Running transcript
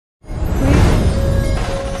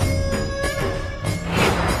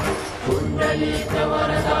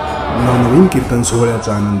नवनवीन कीर्तन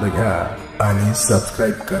सोहळ्याचा आनंद घ्या आणि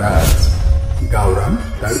सबस्क्राइब करा गावरान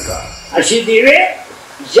तडका। अशी दिवे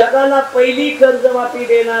जगाला पहिली कर्जमाफी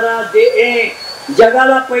देणारा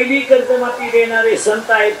जगाला पहिली कर्जमाफी देणारे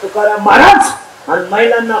संत आहे तुकाराम महाराज आणि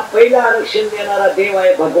महिलांना पहिलं आरक्षण देणारा देव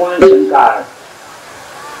आहे भगवान शंकर।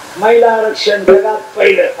 महिला आरक्षण जगात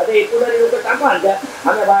पहिलं। आता एकूण लोक टाका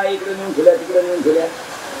आम्ही बा इकडे नेऊन ठेवल्या तिकडे नेऊन ठेवल्या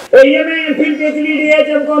एएमए फिर केजली DH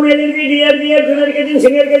MCom LLB डीआरडीएफ junior KG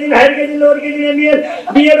senior KG higher KG lower KG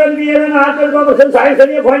MBA BN arts professional science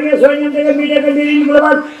आणि finance सोयन media engineering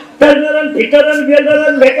global टर्नरल फिटरल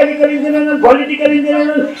वेल्डरल mechanical engineering political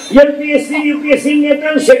engineering MPSC UPSC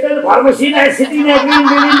natal settle pharmacy city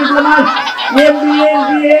engineering diploma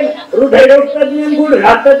MBA हृदयरोग तज्ञ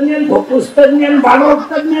गुडघा तज्ञ फुफ्फुस तज्ञ बालरोग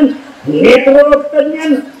तज्ञ नेत्ररोग तज्ञ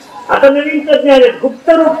आता नवीन तज्ञ आहेत गुप्त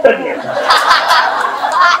रोग तज्ञ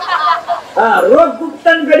रोग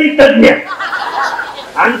गुप्तंकडी तज्ञ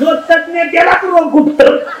आणि जो तज्ञ त्याला रोग गुप्त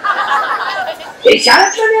हे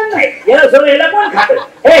शाळेतलं ज्ञान नाही। याला सोडायला कोण खात?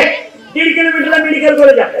 1.5 किलोमीटरला मेडिकल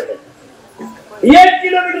कॉलेज आपल्याकडे 1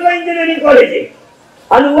 किलोमीटरला इंजिनिअरिंग कॉलेज आहे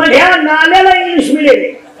आणि वढ्या नाल्याला इंग्लिश मीडियम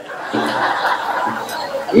आहे।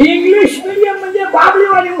 इंग्लिश मीडियम म्हणजे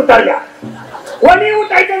बाबलीवाली उठायला कोणी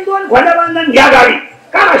उठायचं 2 खोल्या बांधून घ्या गाडी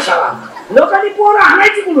का शाळा लोकांनी पोरं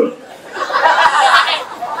आणायची कुठून?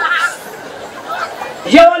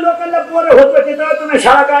 जेव्हा लोकांना पोरं होत होते तेव्हा तुम्ही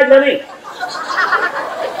शाळा काढल्या नाही।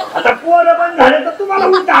 आता पोरं बंद झाले तर तुम्हाला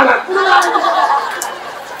उलटा आला।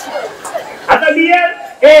 आता डिअर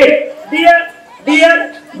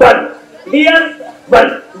बंद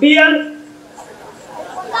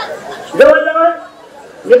जवळ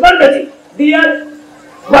बंद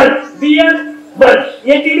डिअर बंद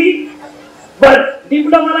एटीडी बंद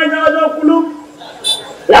डिप्लोमाला जवळ कुलूप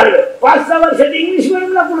लागलं 5-6 वर्षात इंग्लिश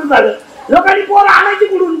मिडियमला कुलूप लागलं। लोकांनी पोरं आणायची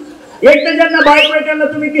कुठून? एक तर ज्यांना बायको आहे त्यांना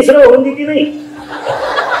तुम्ही तिसरं होऊन देती नाही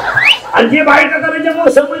आणि जे बायका करायच्या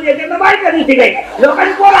मोसम म्हणजे त्यांना बायका देते नाही।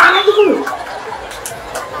 लोकांनी पोरं आणायची कुठून?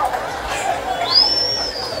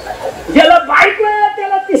 ज्याला बायको आहे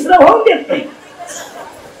त्याला तिसरं होऊन देत नाही।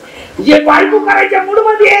 जे बायको करायच्या मूड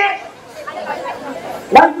मध्ये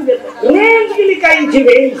बायको देत रेंज गेली काहींची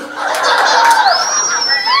रेंज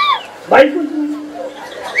बायको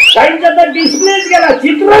काहींचा तर डिस्प्लेच गेला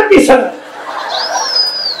चित्रच दिसत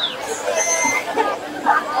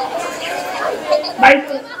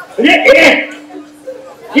म्हणजे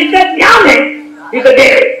जिथं ज्ञान आहे तिथं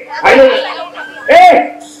देव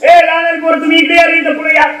राहणार पोर तुम्ही इकडे या इथं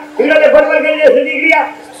पुढे या इकडे बरोबर करायची असेल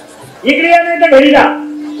इकडे या नाही तर घरी जा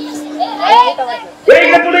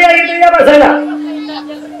इकडे पुढे या इकडे या बसायला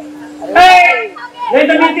नाही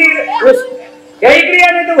तर मी ती इकडे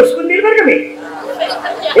या नाही तर हुसकून देईल बरं का मी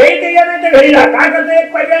इथे या नाही तर घरी जा काय करतो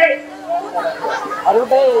एक पर्याय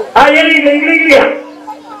हा ये इकडे इकडे या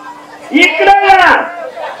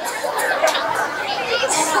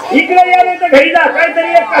इकडे या नाही तर घरी जा काहीतरी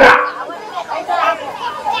एक करा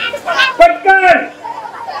पटकन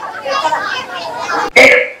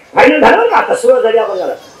फायनल झालं का? आता सुरुवात झाली आपण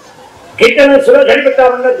झाला कीर्तन सुरुवात झाली फक्त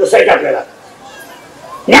आपण घुसायचं आपल्याला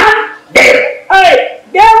ज्ञान देव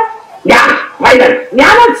ज्ञान फायनल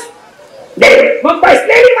ज्ञानच देव। मग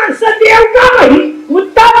बसलेली माणसं देव का नाही?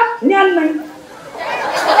 उत्तर ज्ञान नाही।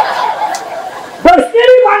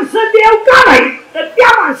 बसलेली माणसं देव का नाही? तर त्या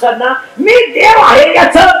माणसांना मी देव आहे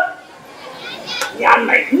याच ज्ञान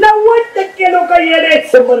नाही। 90% लोक येडे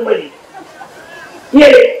 100 मध्ये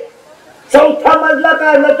येडे। 4था मजला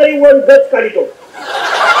काढला तरी वरच काढतो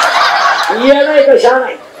येडा कशा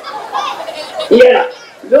नाही येडा।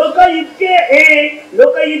 लोक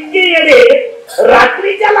इतके येडे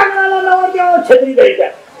रात्रीच्या लग्नाला नवरदेव छत्री द्यायच्या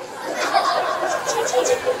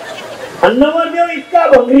नवरदेव इतका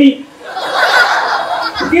भंगरी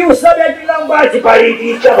दिवसा बॅटरी लावून बाळाची पाळी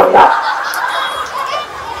इतका भंगा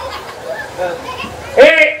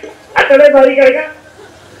आठवडे बारीक आहे का?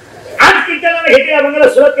 आज कीर्तनाला घेतले अभंगाला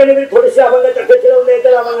सुरुवात केली तरी थोडेसे अभंगाच्या फिरवून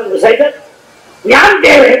द्यायचं अभंगात घुसायचं ज्ञान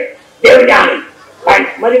देव आहे देव ज्ञान आहे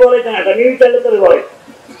मध्ये बोलायचं नाही आता मी विचारलं तर बोलायचं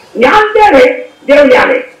ज्ञान देव आहे देव ज्ञान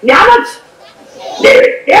आहे ज्ञानच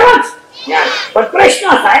देवच ज्ञान। पण प्रश्न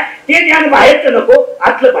असा आहे ते ज्ञान बाहेरचं नको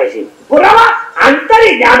आतलं पाहिजे। पुरावा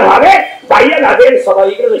आंतरिक ज्ञान व्हावे बाह्य लाभेल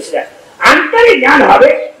स्वाभाविक दुसऱ्या आंतरिक ज्ञान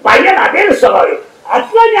व्हावे बाह्य लाभेल स्वाभाविक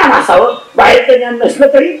आतलं ज्ञान असावं बाहेरचं ज्ञान नसलं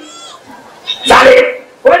तरी चालेल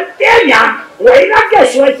पण ते ज्ञान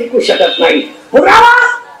वैराग्याशिवाय टिकू शकत नाही। पुरावा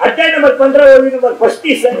अध्याय नंबर 15 ओळी नंबर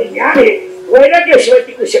 35 आणि ज्ञान हे वैराग्याशिवाय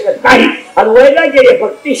टिकू शकत नाही आणि वैराग्य हे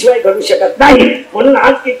भक्तीशिवाय घडू शकत नाही। म्हणून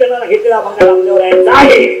आज कीर्तनाला घेतलेला अभंग रामदेवरायांचा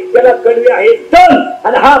आहे त्याला कडवे आहे दल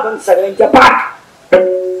आणि हा अभंग सगळ्यांच्या पाठ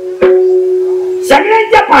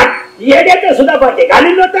येड्याचं सुद्धा पाहते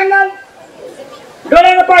घालील लोटांगण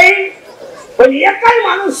डोळ्यानं पाहिजे. पण एकाही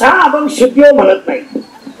माणूस हा अभंग शुद्धी म्हणत नाही,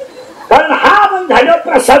 कारण हा अभंग झाल्यावर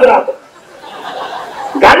प्रसाद राहतो.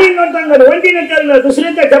 घालील लोटांगण वंदीने करणं,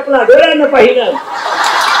 दुसऱ्याच्या चपला डोळ्यानं पाहिलं.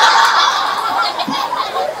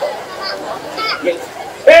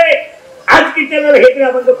 आज किती हे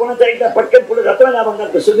अभंग कोणाचा एकदा पटकन पुढे जातो आणि अभंगात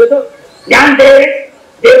बसून देतो. ज्ञान देव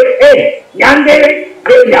देव ज्ञान देव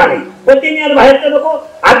देव ज्ञान. पण ते ज्ञान बाहेरचं नको,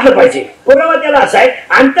 आतलं पाहिजे. पुरावा त्याला असा आहे,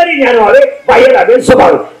 आंतरिक ज्ञान व्हावे, बाह्य लाभेल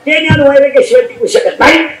स्वभाव. ते ज्ञान वैराग्याशिवाय टिकू शकत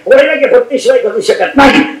नाही, वैराग्य भक्तीशिवाय घडू शकत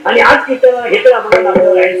नाही. आणि आज कीर्तनाला घेतलं आपण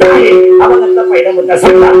नामदेव राहायचं आहे. अभंगातला पहिला मुद्दा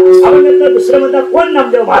सांगला. अभंगातला दुसरा मुद्दा कोण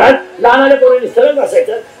नामदेव महाराज. लहानाच्या पोरांनी सरळ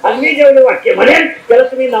बसायचं आणि मी जेवढे वाक्य म्हणेन त्याला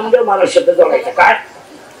तुम्ही नामदेव महाराज शब्द जोडायचा. काय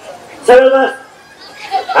सरळ बस.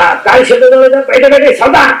 हा काय शब्द जोडायचा. पहिले पहिले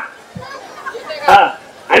सावधान. हा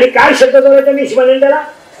आणि काय शब्द जोडायचा मी म्हणेन त्याला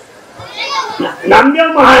नामदेव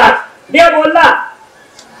महाराज. देव बोलला,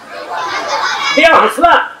 देव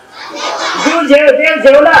हसला, देव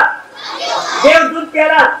जेवला, देव दूध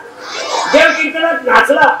प्याला, देव कीर्तनात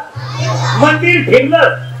नाचला, मंदिर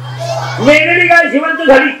फिरलं, मेलेली गाय जिवंत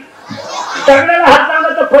झाली, दगडाला हात लावला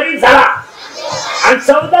तर फरी झाला आणि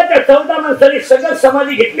 14च्या माणसांनी सगळं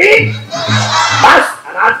समाधी घेतली.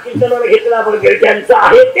 बस आज कीर्तनाला घेतला आपण गिरट्यांचं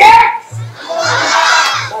आहे ते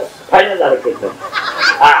फायनल झालं कीर्तन.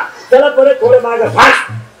 हा चला परत थोडं माग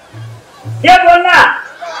फास्ट. देव बोलला,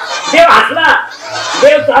 देव हसला,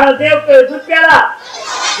 देव दूध प्याला,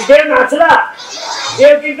 देव नाचला,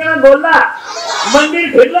 देव कीर्तनात बोलला, मंदिर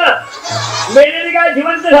फिरलं, मेलेली गाय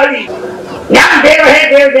जिवंत झाली. ज्ञान देव आहे,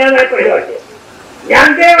 देव ज्ञान आहे. पहिले वाटते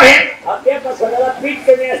ज्ञानदेव आहे. आपल्या पक्षाला पीठ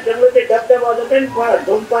कमी असल्यामुळे ते डबड्या वाजवते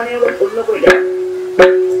दोन पाण्यावर फुटलं पाहिजे.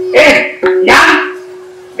 ज्ञान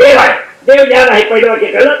देव आहे, देव ज्ञान आहे. पहिले वाक्य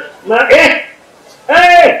कळलं.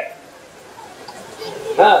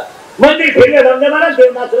 मंदिर फिरले नामदेव महाराज,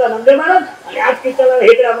 देव नाचला नामदेव महाराज. आणि आज कीर्तनाला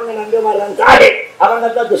हे अभंग नामदेव महाराजांचा आहे.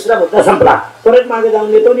 अभंगातला दुसरा मुद्दा संपला. परत मागे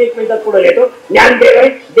जाऊन येतो आणि 1 मिनिटात पुढे येतो. ज्ञान देव आहे,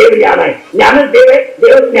 देव ज्ञान आहे. ज्ञानच देव आहे,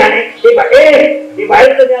 देव ज्ञान आहे. ते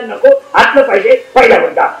बाहेरचं ज्ञान नको, आतलं पाहिजे. पहिला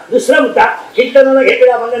मुद्दा. दुसरा मुद्दा कीर्तनाला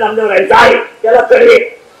घेतलेला अभंग नामदेव महाराजांचा आहे. त्याला कडवे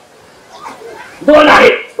 2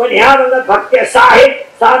 आहेत, पण ह्या अभंगात भक्त्या 6 आहेत.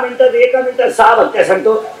 6 मिनिटात 1 मिनिटात 6 भक्त्या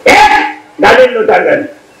सांगतो. 1 घालील लोटांगण,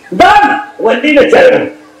 2 वंदीन चरण,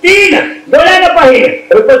 3 डोळ्यानं पाहिजे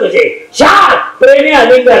रूप तुझे, 4 प्रेमी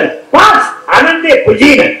आलिंगन, 5 आनंदे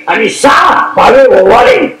पूजिन आणि 6 भावे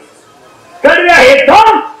ओवाळे. कडवे आहेत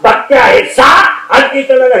 2, भक्त्या आहेत 6. आज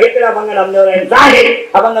कीर्तनाला घेतलेला अभंग नामदेव यांचा आहे.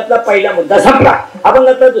 अभंगातला पहिला मुद्दा संपला.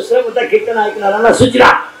 अभंगातला दुसरा मुद्दा कीर्तन ऐकणाऱ्यांना सूचना.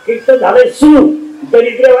 कीर्तन झालंय सुरू.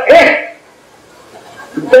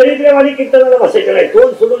 दरिद्रवाणी कीर्तनाला बसायचं नाही.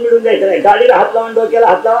 तोंड सोडून मिळून जायचं नाही. गाडीला हात लावा, डोक्याला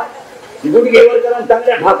हात लावा, गुडघेवर करा,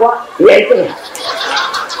 चांगल्या ठाकवा, यायचं नाही.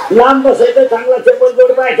 लांब बसायचं, चांगला चप्पल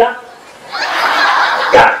जोड पाहायचा.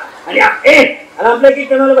 आणि आपल्या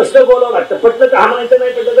कीर्तनाला बसलं बोलावं लागतं. पटलं तर हा म्हणायचं,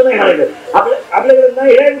 नाही पटलं तर नाही म्हणायचं. आपल्याकडे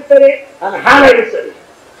नाही हे उत्तर आहे आणि हा नाही उत्तर आहे.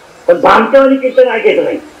 पण भामटेवाणी कीर्तन ऐकायचं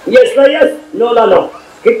नाही. येसला येस, नोला नो.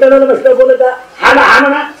 कीर्तनाला बसलं बोलत हाला हा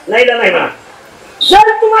म्हणा, नाहीला नाही म्हणा.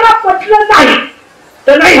 जर तुम्हाला पटलं नाही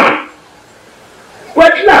तर नाही म्हणा,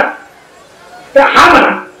 पटलं तर हा म्हणा.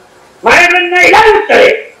 माझ्याकडे नाहीला उत्तर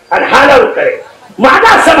आहे आणि हाला उत्तर आहे. माझा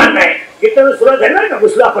असं म्हणणं आहे. कीर्तन सुरुवात झाली ना का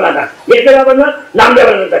घुसलो आपण आता. घेतलेला बनवत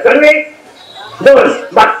नामदेवानंतर कडवे 2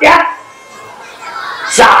 भक्त्या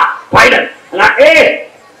 6 फायनल.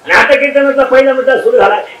 आणि आता कीर्तनाचा पहिला मुद्दा सुरू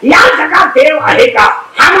झाला. या जगात देव आहे का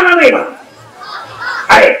हा म्हणा, नाही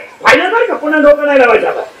म्हणा आहे. फायनल बरं का, पुन्हा डोकं नाही लावायचं.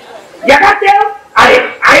 आता जगात देव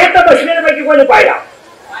आहे तर बसलेल्यापैकी कोणी पाहिला.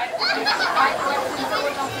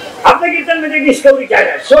 आपलं कीर्तन म्हणजे डिस्कवरी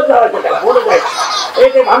काय शोध लावायचं, त्याला बोलत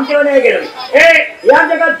जायचं. ते भामटेवाने आहे गेलं. या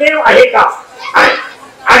जगात देव आहे का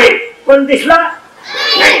आहे, पण दिसला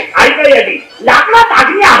नाही. ऐका यादी. लाकडात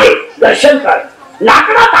अग्नी आहे, दर्शन कर.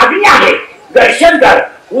 लाकडात अग्नी आहे, दर्शन कर.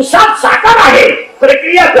 उसात साखर आहे,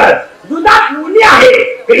 प्रक्रिया कर. दुधात लोणी आहे,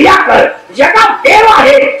 क्रिया कर. जगात देव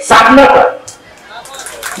आहे, साधना कर.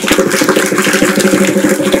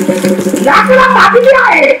 लाकडात अग्नी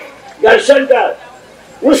आहे, दर्शन कर.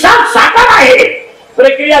 उसात साखर आहे,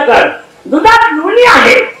 प्रक्रिया कर. दुधात लोणी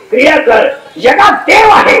आहे, क्रिया कर. जगात देव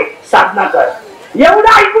आहे, साधना कर. एवढं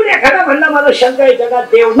ऐकून एखादा म्हणला मला शंका आहे जगात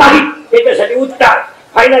देव नाही, त्याच्यासाठी उत्तर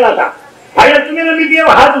फायनल. आता फायनल तुम्ही ना मी देव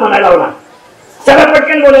हाच म्हणायला लावला. सगळं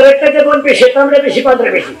पटकन बोला. रक्ताच्या 2 पेशी, तांबड्या पेशी,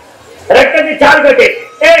 पांढऱ्या पेशी. रक्ताचे 4 गट आहेत,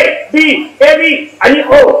 ए बी आणि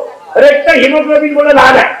ओ. रक्त हिमोग्लोबिन बोला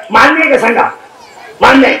लहान आहे. मान्य आहे का सांगा?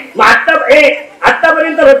 मान्य आहे. मग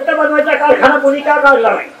आतापर्यंत रक्त बनवायचा कारखाना कोणी का काढला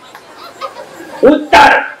नाही?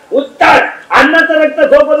 उत्तर अन्नाचं रक्त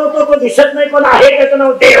जो बनवतो तो दिसत नाही, पण आहे त्याचं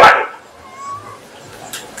नाव देव आहे.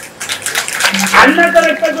 अन्नाचं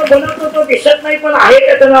रक्त जो बनवतो तो दिसत नाही पण आहे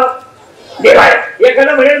त्याचं नाव देव आहे.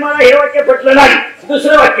 एखादा म्हणेल मला हे वाक्य पटलं नाही.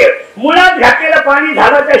 दुसरं वाक्य, मुळात घातलेलं पाणी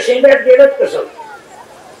झाडाच्या शेंड्यात गेलंच कसं?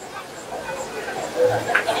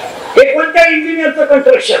 हे कोणत्या इंजिनियरचं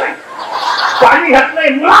कन्स्ट्रक्शन आहे? पाणी घातलंय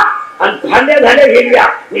मुळात आणि फांद्या झाल्या हिरव्या.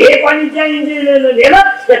 हे पाणी ज्या इंजिनियरनं नेलं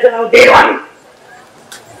त्याचं नाव देव आहे.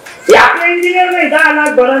 हे आपले इंजिनियर नाही 10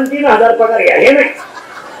 लाख भरा 3,000 पगार घ्या हे नाही.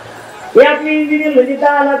 हे आपले इंजिनियर म्हणजे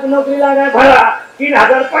 10 लाख नोकरी लागा भरा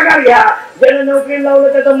 3,000 पगार घ्या. ज्याने नोकरी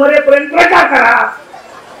लावलं त्याचा मरेपर्यंत प्रचार करा.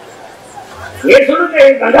 हे सोडून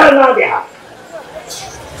ते गंधाळ नाव द्या.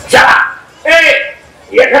 चला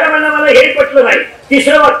एखादा मला हे पटलं नाही.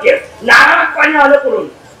 तिसरं वाक्य, नारळात पाणी आलं करून.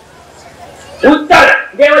 उत्तर,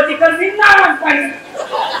 देवाची करणी नारळात पाणी.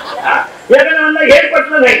 एखादा म्हणलं हे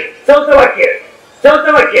पटलं नाही. चौथं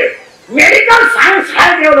वाक्य, मेडिकल सायन्स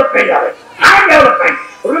हाय डेव्हलपमेंट झालं. हाय डेव्हलपमेंट.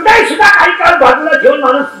 हृदय सुद्धा काही काळ बाजूला ठेवून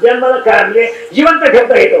माणूस जन्माला म्हणजे जिवंत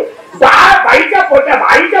ठेवता येतो. आईच्या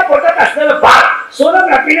पोटात असलेलं बाळ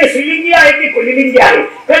सोनोग्राफीने स्त्रीलिंगी आहे की पुल्लिंगी आहे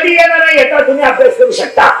कधी येणार आहे याचा तुम्ही अभ्यास करू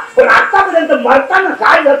शकता. पण आतापर्यंत मरताना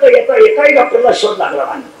काय झालं याचा एकाही डॉक्टरला शोध लागला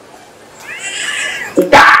नाही.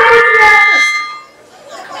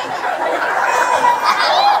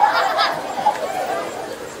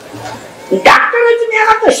 डॉक्टरांची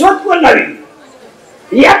मिळाला शोध कोण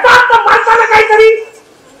लावी याचा आता माणसाला काहीतरी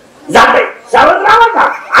जातंय. सावध राहा का?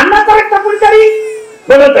 अन्नाचा रक्त कुणीतरी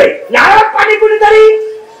बनवतोय, नारळात पाणी कुणीतरी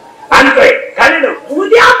आणतोय. खाली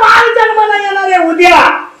उद्या बाळ जन्माला येणार आहे. उद्या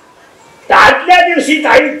आदल्या दिवशी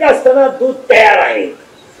आयुष्य असताना दूध तयार आहे.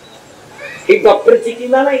 ही डॉक्टरची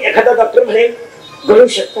किंवा नाही. एखादा डॉक्टर म्हणे घडू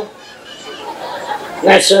शकता.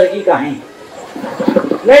 नैसर्गिक आहे.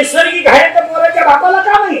 नैसर्गिक आहे तर पोराच्या बापाला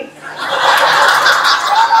का नाही?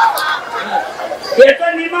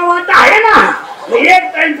 त्याचा नियमावत आहे ना. एक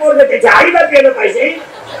टाइम पोरग त्याच्या आईला केलं पाहिजे.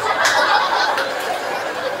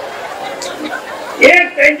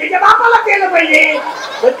 एक टाइम त्याच्या बापाला केलं पाहिजे.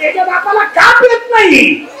 तर त्याच्या बापाला का पेत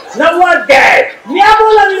नाही? 90 द्याय म्या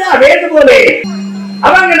बोला भेद बोले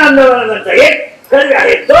अभंगनांदवरांचा 1 कर्वे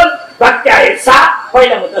आहेत 2 भक्त्या आहेत 6.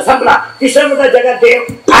 पहिला मुद्दा संपला. तिसरा मुद्दा जगात देव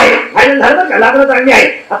आहे. फायनल झालं का? लागलं चांगली आहे.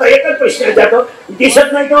 आता एकच प्रश्न विचारतो.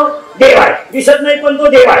 दिसत नाही तो देव आहे. दिसत नाही पण तो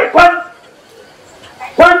देव आहे.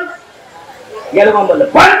 पण याला म्हणलं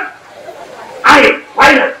पण आहे.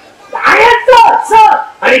 फायनल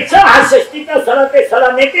आणि च हा षष्टीचा सला ते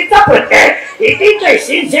सला नेतीचा प्रत्यय. It is the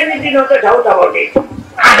sincerity not a doubt about it.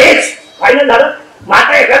 आहेच. फायनल झालं.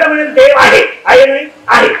 माता एखादा म्हणेल देव आहे. आहे नाही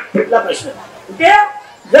आहे. कुठला प्रश्न? देव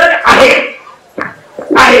जर आहेच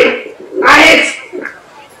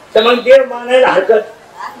तर मग देव मानायला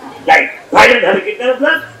हरकत नाही. फायनल झालं कीर्तनातला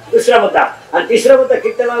दुसरा मुद्दा. आणि तिसरा मुद्दा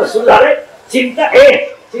कीर्तनाला सुरू झालाय. चिंता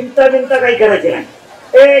बिंता काही करायची नाही.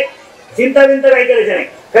 चिंता बिंता काही करायची नाही.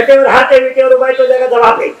 कटेवर हात आहे विटेवर उभा तो जगाचा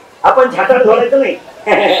बाप आहे. आपण छातार धोडायचं नाही.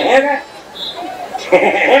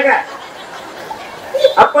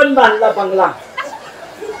 आपण बांधला बंगला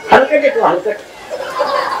हलकट येतो हलकट.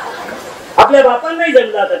 आपल्या बापाला नाही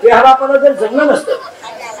जमलं. आता त्या बापाला जर जमलं नसतं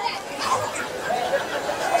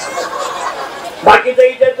बाकीचा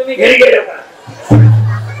विचार तुम्ही घरी गेलो का?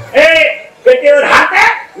 कटेवर हात आहे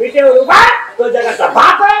विटेवर उभा तो जगाचा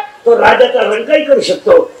बाप आहे. तो राजाचा रंकाही करू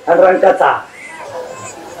शकतो. आणि रंकाचा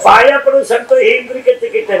पाया पडून सांगतो हे इंद्रिकेचे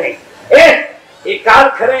कीर्तन आहे. हे काल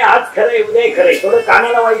खरंय आज खरंय उद्या खरंय. थोडं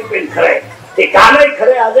कानाला वाईट पेन खरंय. ते कालही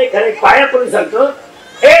खरंय आजही खरंय. पाया पडून सांगतो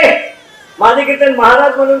माझे कीर्तन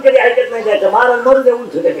महाराज म्हणून कधी ऐकत नाही जायचं. महाराज मरून देऊन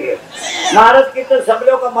सुद्धा महाराज कीर्तन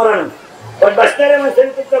संपल्यावर का मरण. पण बसणाऱ्या माणसाने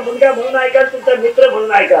तुमचा मुलगा म्हणून ऐका तुमचा मित्र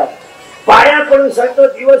म्हणून ऐका. पाया पडून सांगतो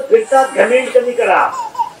दिवस फिरतात. घमेंड कमी करा.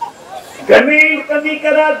 घमेंड कमी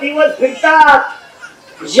करा. दिवस फिरतात.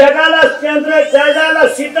 जगाला चंद्र जगाला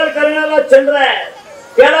शीतल करणारा चंद्र आहे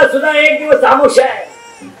त्याला सुद्धा एक दिवस आमुष आहे.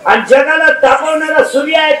 आणि जगाला तापवणारा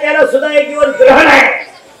सूर्य आहे त्याला सुद्धा एक दिवस ग्रहण आहे.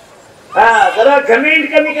 जरा घमेंड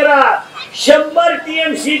कमी करा. 100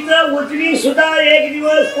 TMC उजवी सुद्धा एक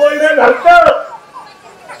दिवस कोल्ड घालतो.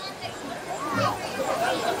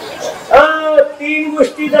 3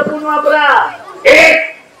 गोष्टी जपून वापरा. 1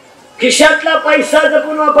 खिशातला पैसा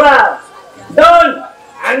जपून वापरा. 2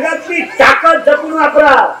 अंगातली ताकद जपून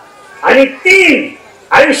वापरा. आणि 3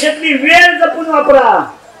 आयुष्यातली वेळ जपून वापरा.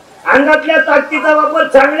 अंगातल्या ताकदीचा वापर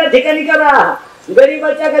चांगल्या ठिकाणी करा.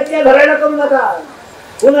 गरीबाच्या गच्च्या धरायला करू नका.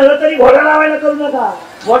 कुणाला तरी घोडा लावायला करू नका.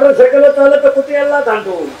 मोटरसायकल चालत तर कुत्र्याला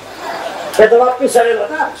थांबतो. त्याचा बाप पिसाळेल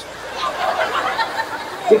होता.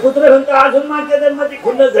 ती कुत्र म्हणतो अजून माझ्या जन्माची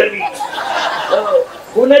खुन्नस धरली.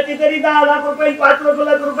 कुणाची तरी 10 लाख रुपये 5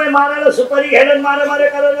 लाख रुपये मारायला सुपारी घ्यायला मारे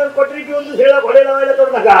करायला कोटरी पिऊन दुसऱ्याला घोडे लावायला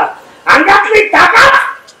करू नका. अंगातली ताकद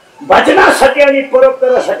भजनासाठी आणि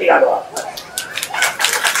परोपकारासाठी घालवा.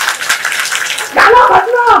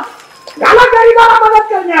 घाला गरिबाला मदत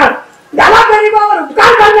करण्यात, घाला गरिबावर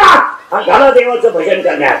उपकार करण्यात, आणि घाला देवाचं भजन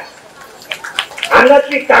करण्यात.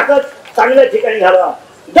 अंगातली ताकद चांगल्या ठिकाणी घालवा.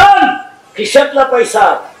 2 खिशातला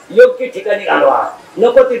पैसा योग्य ठिकाणी घालवा.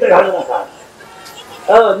 नको तिथे घालू नका.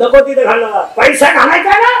 नको तिथे घालू नका. पैसा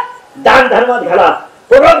घालायचा ना दान धर्मात घाला,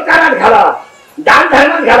 परोपकारात घाला, दान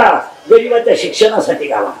धर्मात घाला, गरिबाच्या शिक्षणासाठी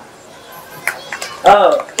घाला.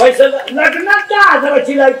 पैसा लग्नात त्या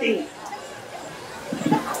आजाराची लाईटिंग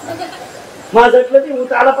माझ्यातलं ते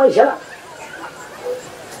उताला पैशाला.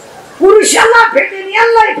 पुरुषाला भेटेन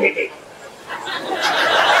यांनाही भेटे,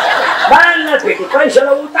 बायांना भेटे.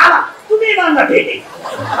 पैशाला उताला तुम्ही बांधा भेटे.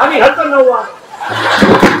 आम्ही घालतो 9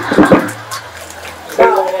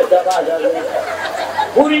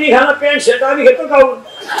 पुरी निघाला पॅन्ट शर्ट आम्ही घेतो काऊन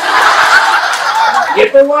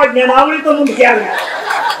घेतो वाढण्या नावळी तो मुलगी आल्या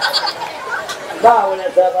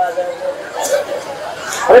बावण्याचा बाजार.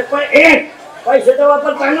 अरे पण पैशाचा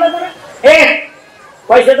वापर चांगला करा.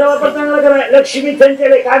 पैशाचा वापर चांगला करा. लक्ष्मी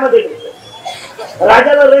संचय काय मध्ये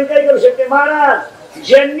राजाला रंग काय करू शकते. महाराज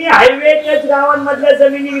ज्यांनी हायवेच्याच गावांमधल्या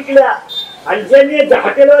जमिनी विकल्या आणि ज्यांनी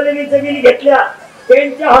हॉटेलवाल्यांनी जमिनी घेतल्या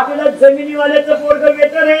त्यांच्या हॉटेलात जमिनीवाल्याचं पोरग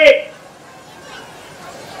वेटर आहे.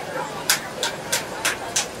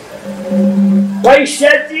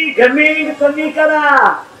 पैशाची घमेंड कमी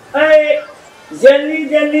करा. ज्यांनी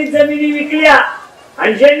ज्यांनी जमिनी विकल्या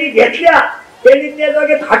आणि ज्यांनी घेतल्या त्यांनी त्या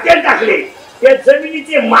जागेत हॉटेल टाकले. त्या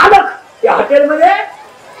जमिनीचे मालक त्या हॉटेलमध्ये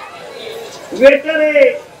वेटर आहे.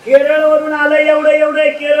 केरळ वरून आलं एवढं एवढं,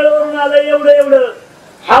 केरळ वरून आलं एवढं एवढं.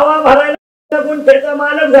 हवा भरायला गुंठ्याचा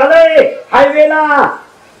मालक झालाय. हायवेला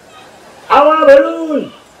हवा भरून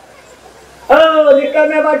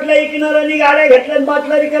रिकाम्या बाटल्या इकणाऱ्यांनी गाड्या घेतल्या,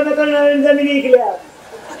 बाटल्या रिकाम्या करणाऱ्यांनी जमिनी इकल्या.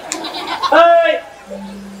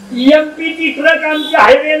 एमपीची ट्रक आमच्या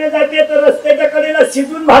हायवेने जाते तर रस्त्याच्या कडेला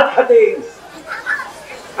शिजून भात खाते.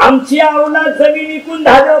 आमची अवलाद जमीन इकून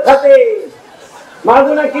धाजव खाते.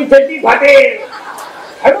 मागून खिचडी फाटे.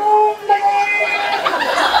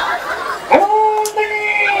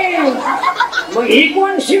 मग ही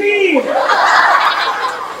कोण शिवी.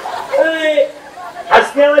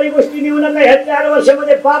 हसण्यावारी गोष्टी नेऊ नका. ह्या 4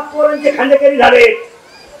 वर्षामध्ये बाप पोरांचे खांडेकरी झाले.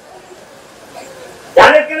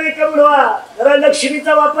 जरा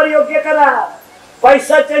लक्ष्मीचा वापर योग्य करा.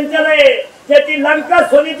 पैसा चंचल आहे. त्याची लंका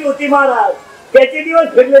सोन्याची होती महाराज. त्याचे दिवस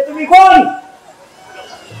फिरले. तुम्ही कोण.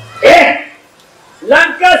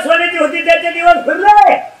 लंका सोन्याची होती त्याचे दिवस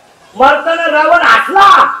फिरले. मारताना रावण हसला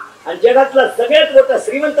आणि जगातला सगळ्यात मोठा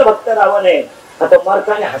श्रीमंत भक्त रावण आहे. आता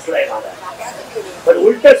मारताने हसलाय महाराज. पण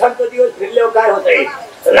उलट सांगतो दिवस फिरल्यावर काय होतंय.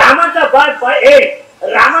 रामाचा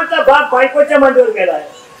बाप बायकोच्या मांडीवर गेलाय.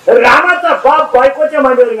 रामाचा बाप बायकोच्या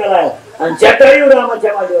मांडीवर गेलाय आणि जटायू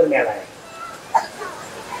रामाच्या मांडीवर गेलाय.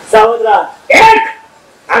 सावध राहा.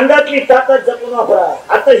 अंगातली ताकद जपून वापरा.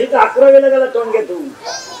 आता हिथं 11वीला गेला तोंड घे.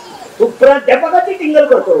 तू प्राध्यापकाची टिंगल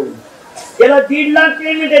करतो. त्याला 1.5 लाख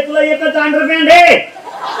पेमेंट आहे. तुला एकच अंडरपॅन्ट आहे.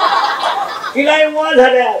 तिला मुळा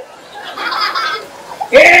झाल्या.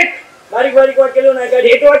 बारीक बारीक वाक्य नाही का.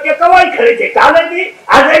 हे वाक्य कवाय खरेच आहे. काल आहे मी,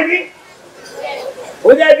 आज आहे मी,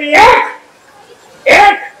 उद्या मी.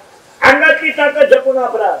 अंगातली ताकद जपून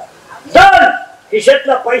वापरा. 2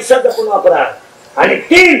 खिशातला पैसा जपून वापरा. आणि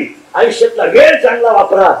 3 आयुष्यातला वेळ चांगला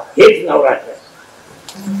वापरा. हेच नवरात्र.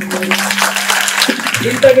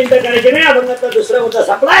 चिंता करायची नाही. अभंगातला 2रा मुद्दा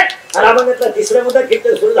संपलाय आणि अभंगातला 3रा मुद्दा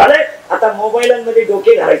कीर्तन सुरू झालंय. आता मोबाईलमध्ये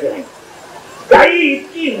डोके घालायचे नाही. काही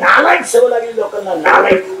इतकी नालायक सवय लागली लोकांना.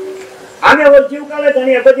 नालायक. आम्ही जीव काढायचा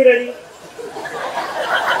आणि अपती राहिली.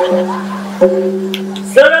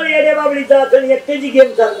 सरळ येड्या बाबडीचा एकट्याची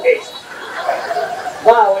गेम चालू आहे.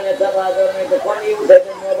 बाजार नाही तर कोणी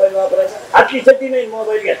उठायचं मोबाईल वापरायचा. आतली छती नाही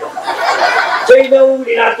मोबाईल घ्यायचा. चैन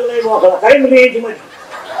उघडी राहतो नाही मोकळा. काही रेंज मध्ये.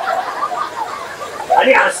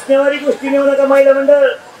 आणि हसण्यावारी गोष्टी नेऊ नका.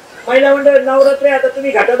 महिला मंडळ नवरात्र. आता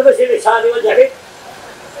तुम्ही घाटात बसले 6 दिवस झाले.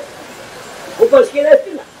 उपास केले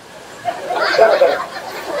असतील ना.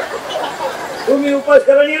 तुम्ही उपास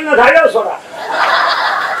करा येईल ना. धाड्यावर सोडा.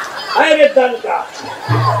 अरे दणका.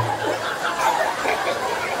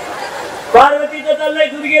 पार्वतीचं चाललंय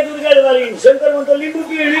दुर्गे दुर्गा. शंकर म्हणतो लिंबू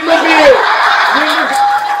पिळे.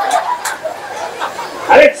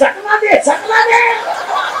 अरे चकना दे.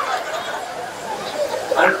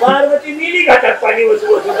 आणि पार्वती मिली घाटात पाणी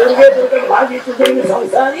वचू. दुर्गे दुर्गा भागी तुझे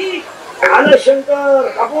संसारी. आला शंकर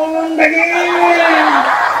कापून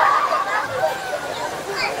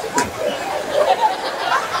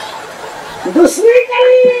दुसरी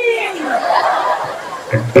काही.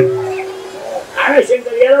 अरे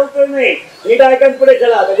शंकर याला उपयोग नाही. नीट ऐकून पुढे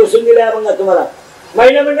चला. आता घुसून दिले बघा तुम्हाला.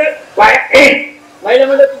 महिला मंडळ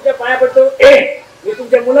तुमच्या पाया पडतो. मी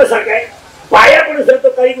तुमच्या मुलासारखा आहे. पाया पण सांगतो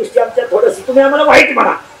काही गोष्टी आमच्या थोडस तुम्ही आम्हाला वाईट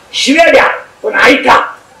म्हणा, शिव्या द्या, पण ऐका.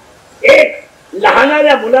 एक,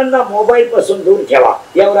 लहानाऱ्या मुलांना मोबाईल पासून दूर ठेवा.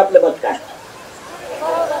 यावर आपलं मत काय?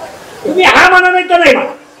 तुम्ही हा म्हणा नाही तर नाही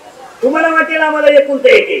म्हणा. तुम्हाला वाटेल आम्हाला एकुलतं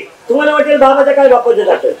एक आहे, तुम्हाला वाटेल बाबाचं काय बापाचं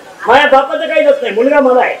जातं. माझ्या बापाचं काही जात नाही. मुलगा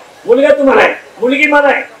मला आहे, मुलगा तुम्हाला आहे, मुलगी मला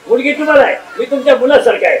आहे, मुलगी तुम्हाला आहे, मी तुमच्या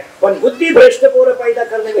मुलासारखा आहे. पण बुद्धी भ्रष्ट पोरं पैदा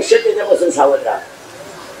करण्यापेक्षा त्याच्यापासून सावध राहा.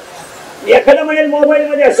 एखादं म्हणेल मोबाईल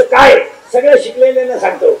मध्ये असं काय, सगळं शिकलेल्यांना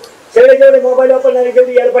सांगतो, सगळे जेवढे मोबाईल वापरणारे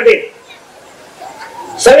जेवढी यारपटे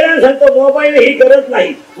सगळ्यांना सांगतो मोबाईल ही गरज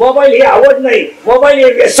नाही, मोबाईल ही आवड नाही, मोबाईल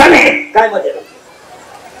हे व्यसन आहे. काय मध्ये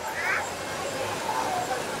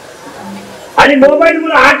आणि मोबाईल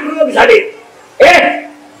मुळे 8 रोग झाले.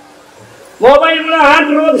 मोबाईल मुळे 8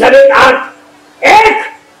 रोग झाले. 8. एक,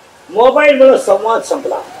 मोबाईल मुळे संवाद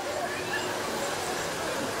संपला.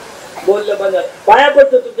 बोललं बंद. पाया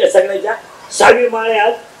पडतो तुमच्या सगळ्यांच्या. 6वी माळे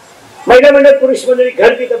आज महिला मंडळ पुरुष मंडळी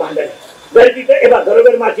घर तिथं भांडण, घर तिथं हे बा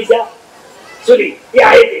घरोघर मातीच्या चुली ती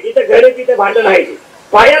आहे, तिथं घर तिथं भांडण आहे.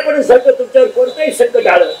 पाया पडून सांगतो तुमच्यावर कोणतंही संकट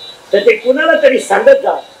आलं तर ते कुणाला तरी सांगत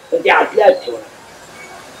जा, पण ते आतल्या आत ठेवा.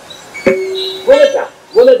 बोलत जा,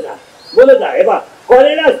 बोलत जा, बोलत जा. हे बा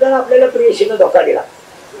कॉलेजला असताना आपल्याला प्रियशीनं धोका दिला,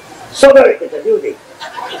 स्वभाव आहे त्याचा, देऊ दे.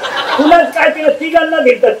 तुलाच काय तिला तिघांना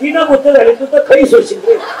दिलत, 3 गोष्ट झाली, तू तर खरी सोडशील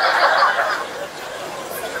रे.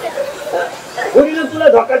 गुरुनं तुला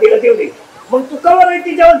धोका दिला, देऊ दे. मग तू कवर आहे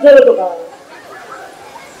तिच्यावर चलतो का?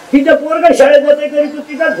 तिचं पोरग शाळेत जाते तरी तू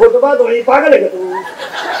तिचाच फोटो पाहतो. पागल आहे का तू?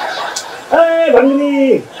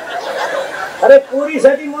 भंगनी, अरे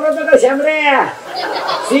पोरीसाठी मरतो का श्यामऱ्या?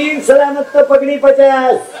 सील सलामत तो पगडी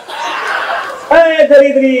 50.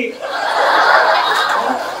 दरिद्री,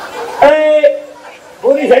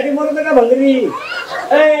 पोरीसाठी मरतो का भंगरी?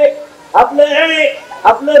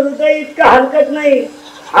 आपलं हृदय इतकं हलकट नाही,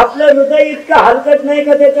 आपलं हृदय इतकं हलकट नाही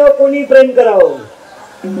का त्याच्यावर कोणी प्रेम करावं.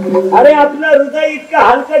 अरे आपलं हृदय इतकं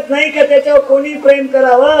हलकट नाही का त्याच्यावर कोणी प्रेम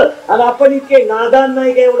करावं. आणि आपण इतके नादान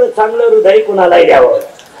नाही का एवढं चांगलं हृदय कुणालाही द्यावं.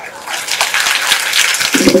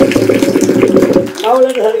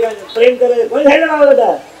 प्रेम करायचं कोण झालं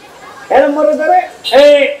मावळता याला मरत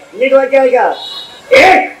रे. नीट वाक्य आहे का?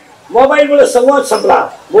 एक, मोबाईल मुळे संवाद संपला.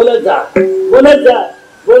 बोलत जा, बोलत जा,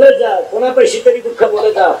 बोलत जा. कोणापाशी तरी दुःख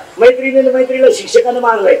बोलत जा. मैत्रिणीला शिक्षकानं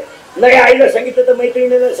मारलंय, नाही आईला सांगितलं तर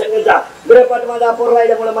मैत्रिणीला सांगत जा. गृहपाठ माझा अपूर्ण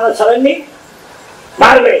राहिल्यामुळे मला सरांनी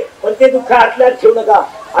मारलंय, पण ते दुःख आतल्यात ठेवू नका.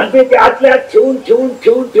 आणि ते आतल्यात ठेवून ठेवून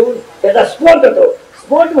ठेवून ठेवून त्याचा स्फोट होतो.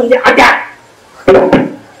 स्फोट म्हणजे अटॅक.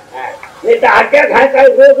 नाही तर अटॅक हा काही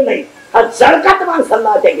रोग नाही, हा जळकात माणसाला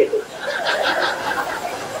अटॅक येतो.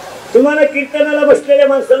 तुम्हाला कीर्तनाला बसलेल्या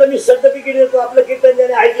माणसाला मी सर्टिफिकेट देतो, आपलं कीर्तन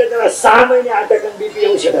ज्याने ऐकलं त्याला 6 महिने अटॅक आणि बीपी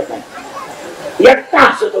येऊ शकत नाही. एकटा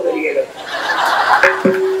हसतो घरी गेलं.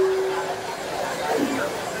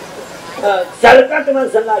 जळकात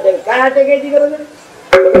माणसाला अटॅक. काय अटॅक यायची गरज आहे?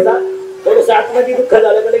 थोडस आत्महत्या दुःख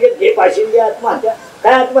झालं का लगेच घे फाशी घे आत्महत्या.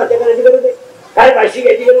 काय आत्महत्या करायची गरज आहे? काय फाशी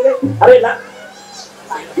घ्यायची गरज आहे? अरे ना,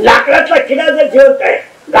 लाकडातला किडा जर जिवंत आहे,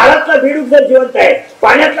 गाळातला बेडूक जर जिवंत आहे,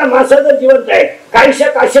 पाण्यातला मासा जर जिवंत आहे, काहीशा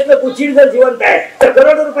काशातलं कुचीड जर जिवंत आहे, तर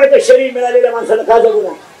करोडो रुपयाचं शरीर मिळालेल्या माणसाला का जगू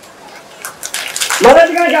नये? मलाच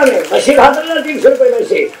काय काम आहे? म्हशी घातला 300 रुपये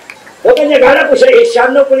म्हशी. लोकांच्या गाड्या पुशा. हे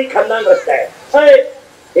 96 कोणी खानदान रक्त आहे.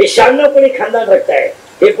 हे 96 कोणी खानदान रक्त आहे.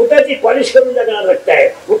 हे बुटाची पॉलिश करून जगणार रक्त आहे,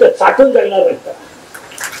 बुट चाटून जगणार रक्त.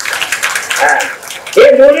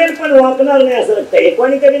 हे बोलेल पण वाकणार नाही असं रक्त आहे.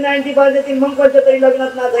 कोणी कधी 95 देतील मग कोणत्या तरी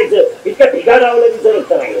लग्नात नाचायचं, इतकं ठिकाण रावलं तिचं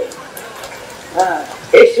रक्त नाही.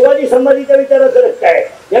 हे शिवाजी संभाजीच्या विचाराचं रक्त आहे.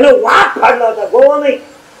 यानं वाघ फाडला होता, गोवा नाही.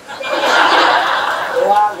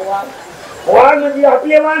 वाघ म्हणजे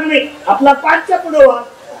आपले वाघ नाही, आपला 5च्या पुढे वाघ.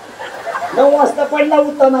 9 वाजता पडला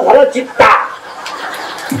उताना झाला चित्ता,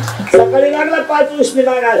 सकाळी लागला 5 उष्णी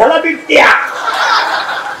लागा झाला बिबट्या.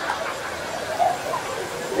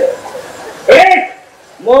 एक,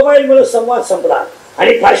 मोबाईल मुळे संवाद संपला.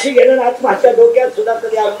 आणि फाशी घेणं आत्महत्या डोक्यात सुद्धा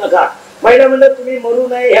कधी आणू नका. महिला म्हणलं तुम्ही मरू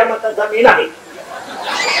नये ह्या मताचा मी नाही.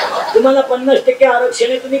 तुम्हाला 50% आरक्षण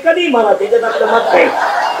आहे, तुम्ही कधी मारा, त्याच्यात आपलं मत नाही.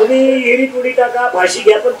 तुम्ही हिरीत उडी टाका, फाशी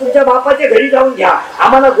घ्या, पण तुमच्या बापाच्या घरी जाऊन घ्या,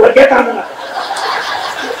 आम्हाला गोठ्यात आणू नका.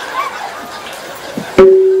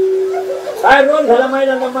 काय रोज झाला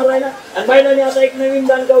महिलांना मारायला. आणि महिलांनी आता एक नवीन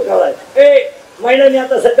दानगाव ठेवाय. महिलांनी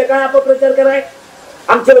आता सध्या काय अपप्रचार कराय?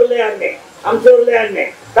 आमच्यावर लय अन्याय, आमच्यावर लय अन्याय.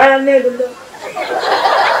 काय अन्याय तुमचं?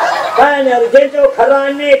 काय अन्याय? ज्यांच्यावर खरा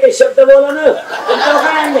अन्याय ते शब्द बोला ना. तुमच्यावर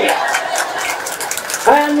काय अन्याय?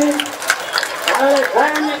 काय अन्याय? काय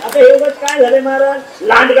अन्याय? आता हे उगाच काय झालंय महाराज?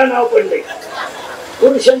 लांडगा नाव पडलंय.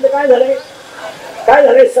 पुरुषांचं काय झालंय? काय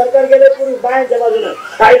झालंय? सरकार गेले पुरुष बायांच्या बाजूनं,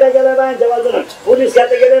 कायदा गेला बायांच्या बाजूनं, पोलीस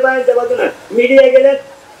खाते गेले बायांच्या बाजूनं, मीडिया गेले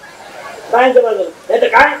काय बाजूला नाही तर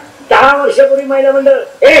काय 10 वर्षापूर्वी महिला मंडळ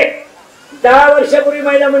 10 वर्षापूर्वी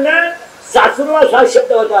महिला मंडळ सासुरवास हा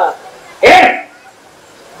शब्द होता.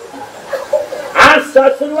 आज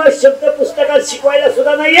सासुरवास शब्द पुस्तकात शिकवायला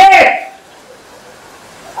सुद्धा नाहीये.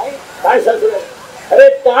 काय सासुरवास? अरे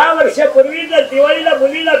 10 वर्षापूर्वी जर दिवाळीला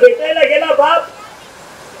मुलीला भेटायला गेला बाप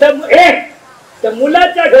तर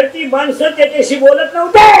मुलाच्या घरची माणसं त्याच्याशी बोलत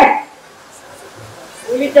नव्हते,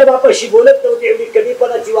 मुलीच्या बापाशी बोलत नव्हते. एवढी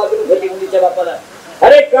कमीपणाची वागणूक होती मुलीच्या बापाला.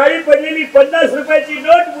 अरे काळी पडलेली 50 रुपयाची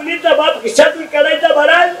नोट मुलीचा बाप खिशातून काढायचा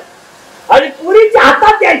महाराज आणि पुरीच्या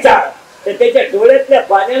हातात द्यायचा, तर त्याच्या डोळ्यातल्या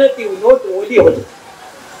पाण्यानं ती नोट ओली होती.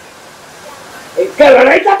 इतका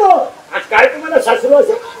रडायचा तो. आज काय तुम्हाला सासुरवास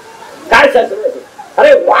आहे? काय सासुरवास आहे?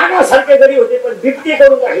 अरे वाघासारखे जरी होते पण बिबटे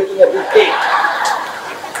करून टाकले तुला. बिबटे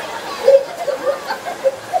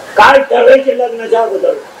काय ठरवायचे लग्नाच्या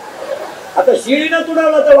अगोदर. आता शिळीनं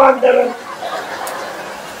तुडवला तर वाघ धरण.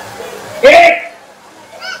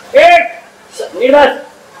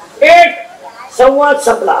 एक संवाद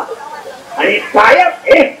संपला आणि पाया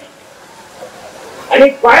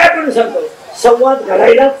पण सांगतो संवाद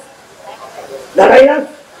घडायला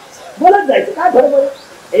बोलत जायचं. काय फरक पडत?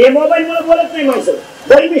 हे मोबाईल मुळे बोलत नाही माणसं.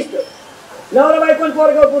 धर्मिष्ठ नवरा बायकोन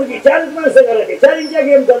पोरगा पोरगी 4 माणसं घरात 4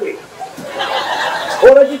 गेम चालू आहे.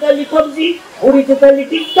 पोराची चालली पबजी, पुरीची चालली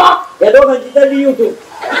टिकटॉक, या दोघांची चालली युट्यूब.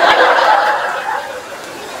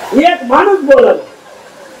 एक माणूस बोलत.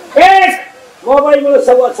 एक मोबाईल मुळे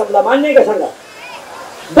संवाद संपला. मान्य आहे का सांगा?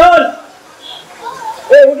 2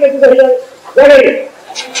 उठले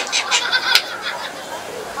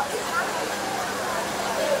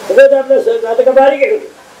तुझं आपलं आता का बारीक आहे.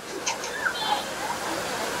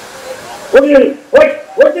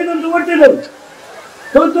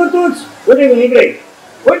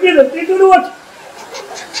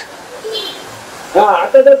 हा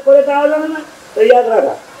आता जर परत आला ना तर याद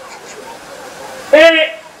राहा.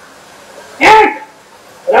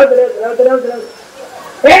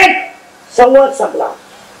 एक संवाद संपला.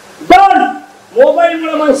 2 मोबाईल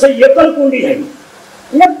मुळे माणसं एकल कोंडी झाली.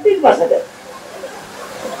 एकटीच बसायचं.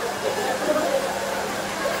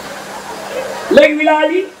 लेग विला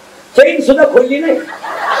आली, चैन सुद्धा खोलली नाही.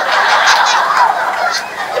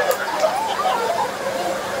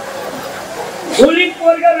 झोळीत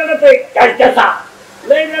पोरगा रडत आहे. त्याचा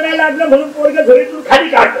लय रडायला लागलं म्हणून पोरगा झोळीतून खाली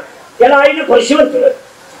काढलं. त्याला आईने फरशीवर ठेवलं,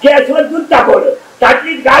 गॅसवर दूध तापवलं,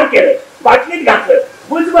 ताटलीत गार केलं, बाटलीत घातलं,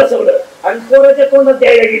 बुज बसवलं आणि पोराच्या तोंडात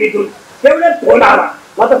द्यायला गेली दूध. तेवढ्यात फोन आला.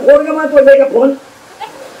 आता पोरगा महत्वाचा का फोन?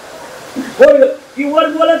 पोरग ती वर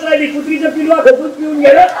बोलत राहिली. कुत्रीचं पिलवा खचून पिऊन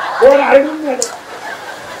गेलं, वर आळून गेलं.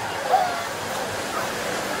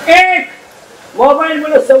 एक मोबाईल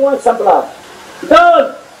मुळे संवाद संपला.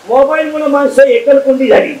 2 मोबाईल मुळे माणसं एकलकोंडी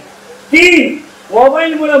झाली. 3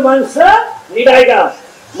 मोबाईल मुळे माणसं निडायगा,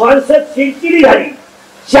 माणसं चिडचिडी झाली.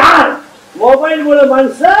 4 मोबाईल मुळे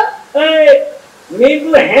माणसं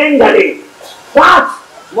मेंदू हँग झाले. 5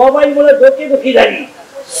 मोबाईल मुळे डोकेदुखी झाली.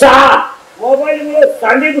 6 मोबाईल मुळे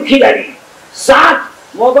सांधेदुखी झाली. 7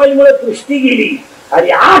 मोबाईल मुळे दृष्टी गेली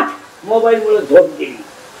आणि 8 मोबाईल मुळे झोप गेली.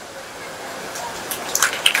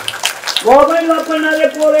 मोबाईल वापरणारे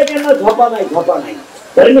पोरे त्यांना झोपा नाही.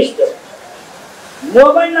 धर्मिष्ठ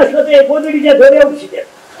मोबाईल नसलं तर गोदडीच्या दोऱ्या उठशित्यात.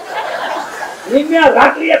 निम्म्या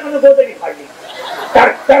रात्री आपण गोदडी फाडली,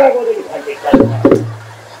 टाळा गोदडी फाडली.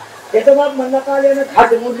 त्याचा बाप म्हणला का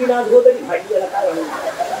खाट मोडली आज गोदडी फाडली. याला काय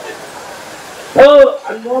हो.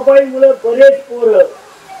 आणि मोबाईल मुळे बरेच पोर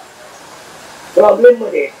प्रॉब्लेम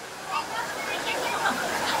मध्ये.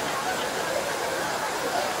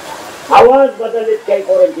 आवाज बदलले. काही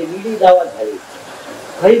पोरांचे निडी आवाज झाले.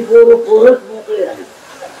 काही पोरच मोकळे झाले.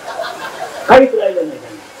 काहीच राहिलं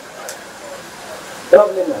नाही.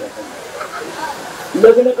 प्रॉब्लेम झाला.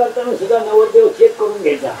 लग्न करताना सुद्धा नवरदेव चेक करून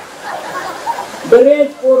घ्यायचा.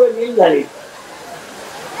 बरेच पोर नील झाले.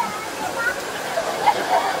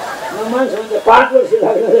 माणसं म्हणजे 5 वर्ष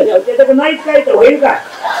लग्न झाले त्याच्याकडे नाहीच काय तर होईल का?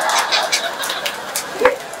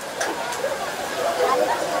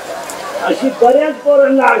 अशी बऱ्याच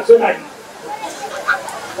पोरांना अडचण आली.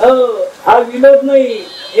 हा विनोद नाही,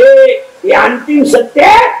 हे अंतिम सत्य.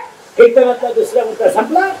 कीर्तनाचा 2रा मुद्दा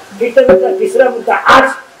संपला. कीर्तनाचा 3रा मुद्दा आज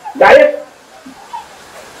गायब.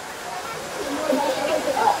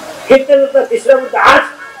 कीर्तनाचा 3रा मुद्दा आज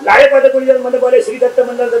गायब. मध्ये बोले श्री दत्त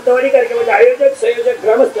मंडळ दत्तवाडी कार्यक्रमाचे आयोजक संयोजक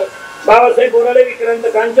ग्रामस्थ बाबासाहेब बोराडे, विक्रांत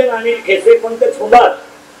कांचन, अनिल खेसे, पंकज कुंभार.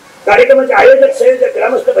 कार्यक्रमाचे आयोजक संयोजक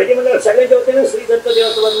ग्रामस्थ भजी मंडळ सगळ्यांच्या वतीने श्री दत्त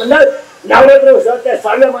देवस्थान मंडळ नवरात्र उत्सवाच्या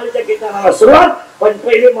 6व्या मालेच्या कीर्तनाला सुरुवात. पण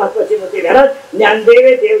पहिले महत्वाचे मुद्दे घरात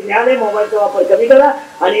ज्ञानदेवे देव ज्ञाने. मोबाईलचा वापर कमी करा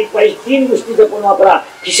आणि 3 गोष्टी जपून वापरा.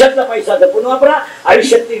 खिशातला पैसा जपून वापरा,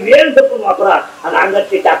 आयुष्यातली वेळ जपून वापरा आणि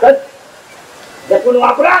अंगातली ताकद जपून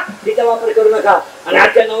वापरा, तिचा वापर करू नका. आणि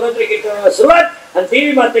आजच्या नवरात्री कीर्तनाला सुरुवात आणि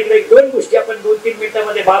देवी मातेकडे 2 गोष्टी आपण 2-3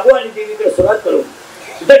 मिनिटांमध्ये मागू आणि देवीकडे सुरुवात करू.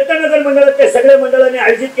 दत्तनगर मंडळातल्या सगळ्या मंडळांनी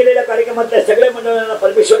आयोजित केलेल्या कार्यक्रमातल्या सगळ्या मंडळांना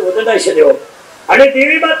परमेश्वर वदनाश देव. आणि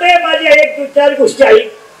देवी माते माझ्या 1-4 गोष्टी आहेत.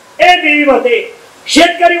 ए देवी माते,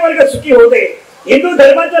 शेतकरी वर्ग सुखी होऊ दे, हिंदू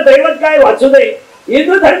धर्माचं दैवत काय वाचू दे,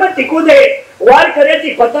 हिंदू धर्म टिकू दे, वार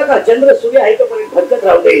करायची पताका चंद्र सूर्य आहे तोपर्यंत फडकत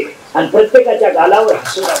राहू दे आणि प्रत्येकाच्या गालावर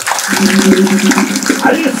हसू राहू.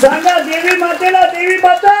 आणि सांगा देवी मातेला, देवी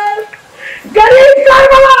माता गरीब काय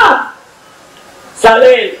मला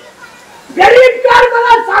चालेल, गरीब काय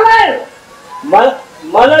मला चालेल,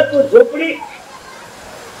 मला तू झोपडी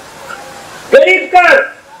गरीब कर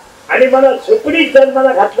आणि मला झोपडी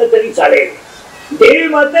जन्माला घातलं तरी चालेल. देवी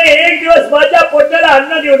माते, एक दिवस माझ्या पोटाला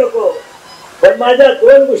अन्न देऊ नको, पण माझ्या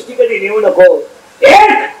 2 गोष्टी कधी नेऊ नको.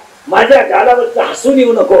 एक, माझ्या गालावरचं हसू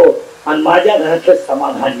नेऊ नको आणि माझ्या घरातलं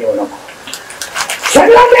समाधान नेऊ नको.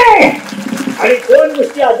 सगळं दे. आणि 2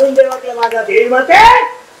 गोष्टी अजून देवाकडे माझ्या. देवी माते,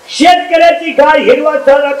 शेतकऱ्याची गाय हिरवा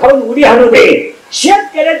चारा खाऊन उडी हाणू दे,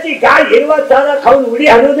 शेतकऱ्याची गाय हिरवा चारा खाऊन उडी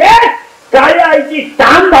हाणू दे, काळ्या आईची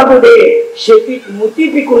ताण भागू दे, शेतीत मोती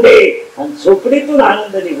पिकू दे आणि झोपडीतून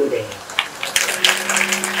आनंद निघू दे.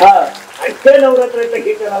 त्या नवरात्राच्या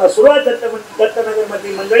कीर्तनाला सुरुवात. दत्तनगर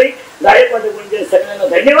मधील मंडळी, गायक म्हणजे सगळ्यांना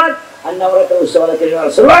धन्यवाद. आणि नवरात्र उत्सवाला केलेला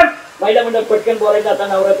सुरुवात. महिला मंडळ पटकन बोलायचं. आता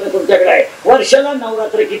नवरात्र तुमच्याकडे आहे. वर्षाला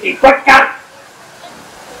नवरात्र किती? पटकन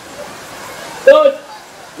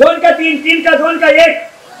 2 का 3? 3 का 2 का 1?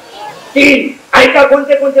 3. ऐका,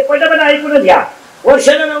 कोणते कोणते पटापट ऐकूनच घ्या.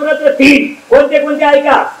 वर्षाला नवरात्र 3. कोणते कोणते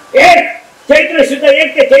ऐका. 1 चैत्र शुद्ध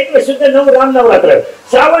 1 ते चैत्र शुद्ध 9 राम नवरात्र,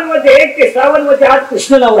 श्रावण मध्ये 1 ते श्रावण मध्ये 8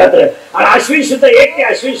 कृष्ण नवरात्र, आणि अश्विन शुद्ध 1 ते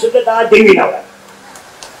अश्विन शुद्ध 10 देवी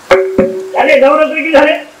नवरात्र. झाले नवरात्र किती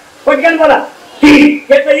झाले? पटकन बोला. 3.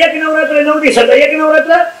 त्याचं 1 नवरात्र 9 दिवसाचं, 1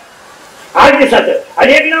 नवरात्र 8 दिवसाचं,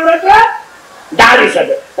 आणि 1 नवरात्र 10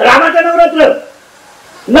 दिवसाचं. रामाचं नवरात्र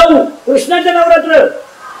 9, कृष्णाचं नवरात्र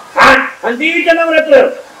 8 आणि देवीचं नवरात्र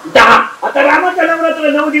 10. आता रामाचं नवरात्र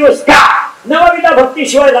 9 दिवस का? नवविधा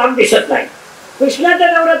भक्तीशिवाय राम दिसत नाही.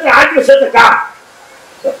 कृष्णाचं नवरात्र 8 दिवसाचं का?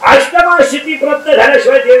 अष्टमासिद्धी प्राप्त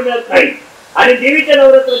झाल्याशिवाय देव मिळत नाही. आणि देवीचं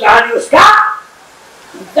नवरात्र 10 दिवस का?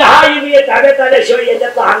 10 इंद्रिय ताब्यात आल्याशिवाय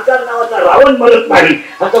याच्यातला अहंकार नावाचा रावण मरत नाही.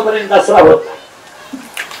 आतापर्यंत दसरा होत नाही.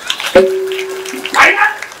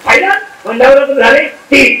 नवरात्र झाले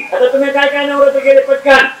 3. आता तुम्ही काय काय नवरात्र केले?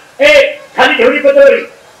 पटकन. खाली ठेवली पत्रवरी,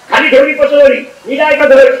 खाली ठेवली पत्रवरी. निघा ऐका,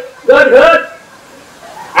 घर घर घर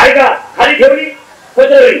ऐका. खाली ठेवली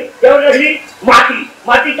पत्रवरी, त्यावर टाकली माती,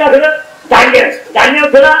 माती टाकलं धान्य, धान्यावर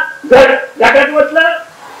थोडा घट, घटात ओतलं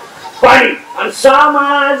पाणी आणि 6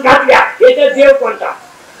 मास घातल्या. याच्यात देव कोणता?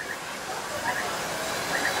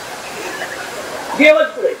 देवच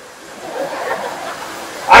पुढे.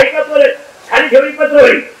 ऐका परत. खाली ठेवली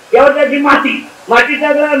पत्रवरी, त्यावर टाकली माती, माती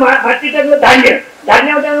टाकलं धान्य,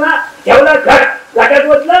 धान्यावर टाकला ठेवला घट, घटात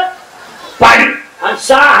ओतलं पाणी आणि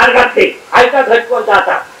 6 हार घातले. ऐका, घट कोणता?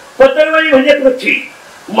 आता पत्रवळी म्हणजे पृथ्वी,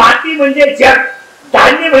 माती म्हणजे जग,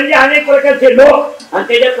 धान्य म्हणजे अनेक प्रकारचे लोक, आणि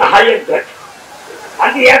त्याच्यातला हा एक घट.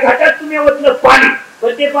 आणि या घटात तुम्ही ओतलं पाणी,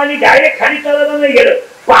 पण ते पाणी डायरेक्ट खाली तळाला नाही गेलं,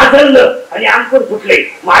 पाझरलं आणि अंकुर फुटले.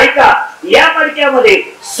 ऐका, या मडक्यामध्ये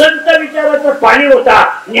संत विचाराचं पाणी होता.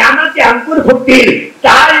 ज्ञानाचे अंकुर फुटतील.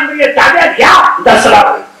 10 इंद्रिय ताब्यात घ्या. दसरा.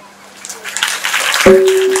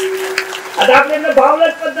 आता आपल्याला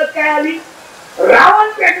बावलट पद्धत काय आली? रावण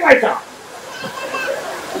पेटवायचा.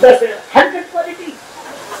 हलकट क्वालिटी,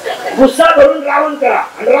 गुस्सा भरून रावण करा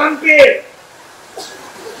आणि राम पेट.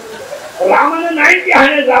 रामानं नाही की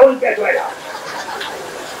हाणे रावण पेटवायला.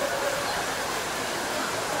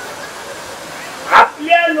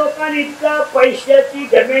 आपल्या लोकांनी इतका पैशाची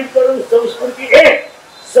डिमांड करून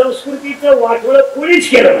संस्कृतीचं वाटोळं कोणीच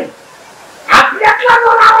केलं नाही. आपल्यातला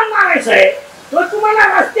जो रावण मारायचा आहे तो तुम्हाला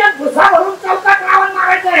रस्त्यात गुस्सा भरून चौकात रावण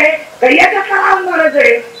मारायचा आहे का याच्यातला रावण मारायचा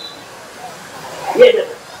आहे?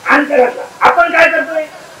 अंतरातला. आपण काय करतोय?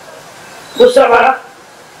 गुस्सा भरा,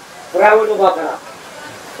 रावण उभा करा,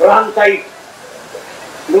 राम ताई,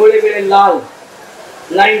 डोळे बिळे लाल,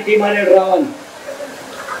 90 माने रावण,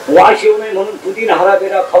 वाश येऊ नये म्हणून पुदीन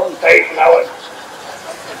हराबिरा खाऊन टाईट रावण,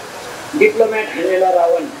 डिप्लोमॅट हाणलेला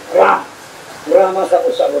रावण, राम असा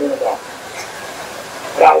गुस्सा भरून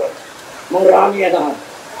रावण. मग राम येणार,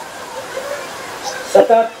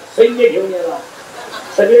 सतत सैन्य घेऊन येणार,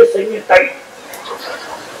 सगळे सैन्य ताईट,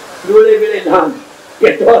 डोळे बिळे लहान,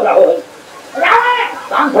 येतो रावण.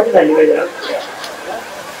 काम फट झाली पाहिजे.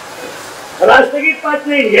 राष्ट्रगीत पाच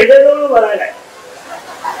नाही, झेंड्याजवळ भरायला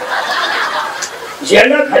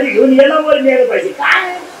झेंडा खाली घेऊन याला वर नेलं पाहिजे.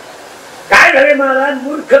 काय काय झाले महाराज?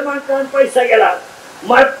 मूर्ख माणसाला पैसा गेला,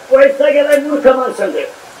 मग पैसा गेलाय मूर्ख माणसांकडे.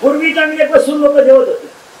 पूर्वी चांगले बसून लोक जेवत होते.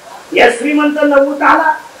 या श्रीमंतांना उठ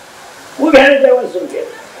आला, उभ्याने जेवण सुरू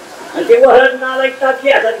केलं आणि ते वहन नाला एक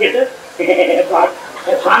टाकली हातात घेत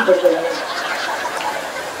फान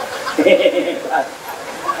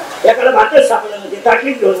एकाला भातच सापडलं नाही,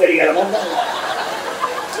 ताटलीच घेऊन घरी गेला.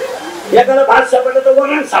 एकाला भात सापडलं तर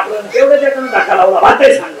वरण सापडलं, तेवढं एकानं धक्का लावला,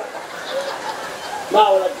 भातही सांगला.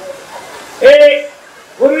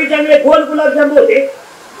 पूर्वी चांगले गोल गुलाबजांबू होते.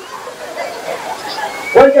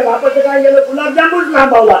 कोणत्या बापाचं काय गेलं, गुलाबजांबूच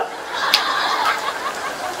लांबवला.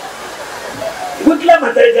 गुटल्या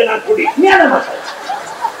म्हातारीच्या नागपुडी मिळाला म्हातारी.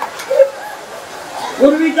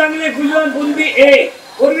 पूर्वी चांगले गुलाब बुंदी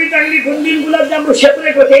पूर्वी चांगली बुंदी गुलाबजांबू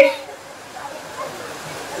सेपरेट होते.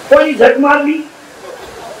 कोणी झक मारली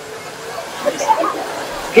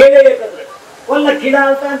केले एकत्र. कोणाला किडा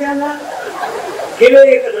होता त्यांना केले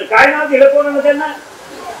एकत्र. काय नाव दिलं कोणाला त्यांना?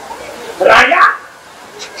 राजा.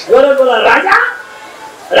 बरोबर बोला, राजा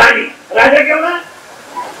राणी. राजा केवढा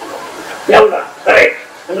एवढा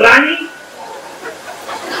करेक्ट. राणी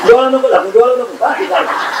डोळा नको दाखव, डोळा नको.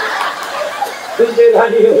 तुमची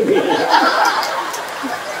राणी एवढी.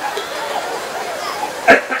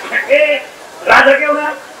 राजा केवढा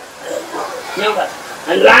एवढा.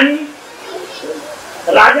 आणि राणी,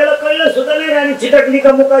 राजाला कळलं सुद्धा नाही, राणी चिटकली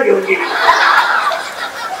का मुका घेऊन गेली.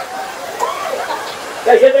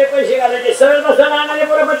 कशाचे पैसे घालायचे, सरळ बसायला आणाले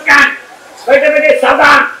बरं पटकन, बैठे बैठे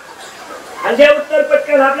सावधान. आणि जे उत्तर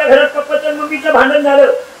पटकन. आपल्या घरात पप्पाचं मम्मीचं भांडण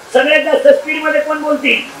झालं, सगळ्यात जास्त स्पीड मध्ये कोण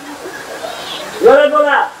बोलतील? बरं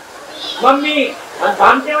बोला, मम्मी. आणि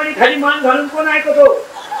भामटेवाडी खाली मान घालून कोण ऐकतो?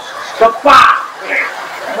 पप्पा.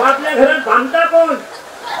 मग आपल्या घरात भामटा कोण?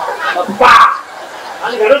 पप्पा.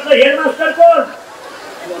 आणि घरातलं हेडमास्टर कोण?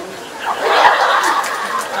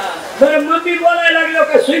 बरं मम्मी बोलायला लागलो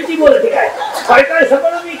का सुईची बोलते? काय काय काय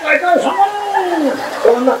सांभाळू मी, काय काय सांभाळू?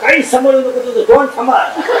 कोणाला काहीच सांभाळू नको, तुझं तोंड सांभाळ.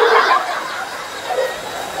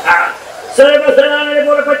 सरळ बसला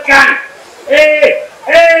बोल पटकन.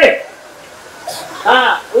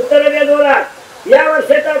 उत्तर द्या जोरात. या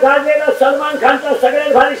वर्षाचा गाजलेला सलमान खानचा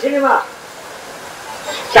सगळ्यात भारी सिनेमा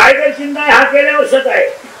टायगर जिंदा हा गेल्या वर्षाचा आहे.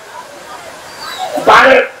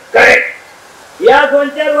 भारत. करेक्ट. या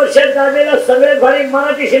 2-4 वर्षात गाजलेला सगळ्यात भारी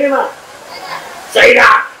मराठी सिनेमा सैरा.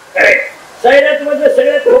 करेक्ट. सैरात मध्ये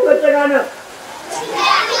सगळ्यात फोकसचं गाणं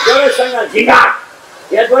तेवढं सांगा, झिंगा.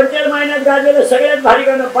 या 2-4 महिन्यात गाजलेलं सगळ्यात भारी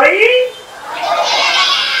गाणं बाई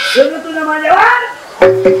सुरू तुझं माझ्यावर.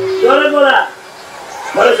 जोरात बोला.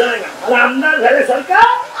 बरं सांगा, मला आमदार झाल्यासारखा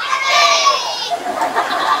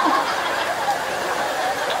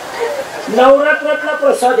नवरात्रातला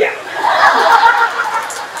प्रसाद या.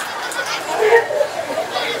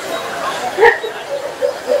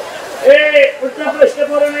 पुढचा प्रश्न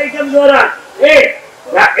करून एकदम जोरात.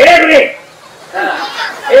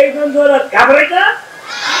 एकदम जोरात. घाबरायचा,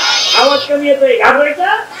 आवाज कमी येतोय.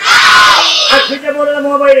 घाबरायचा. 8वीच्या पोराला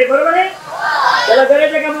मोबाईल आहे, बरोबर आहे? त्याला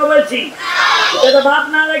करायचं का मोबाईलची? त्याचा बाप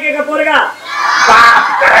नालायक आहे का पोरगा?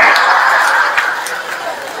 बाप.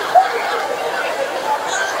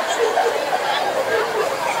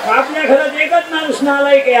 आपल्या घरात एकच माणूस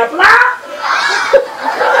नालायक आहे, आपला.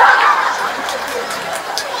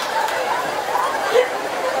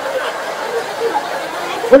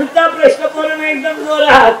 पुढचा प्रश्न करून एकदम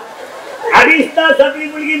जोरात. 2.5 तास आपली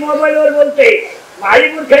मुलगी मोबाईल वर बोलते.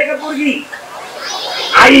 आई मूर्ख आहे का पोरगी?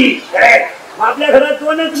 आई. आपल्या घरात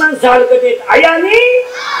 2च माणसं हलकत आहेत, आई आणि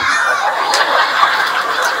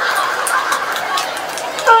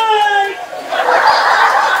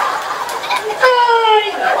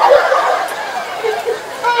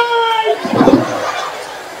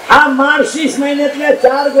हा मार्गशीर्ष महिन्यातल्या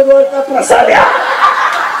 4 गुरुवारचा प्रसाद आहे.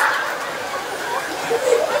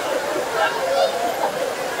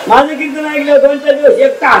 माझं कीर्तन ऐकलं 2-4 दिवस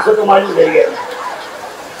एकटा हसतो माझी घरी गेला.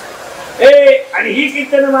 आणि ही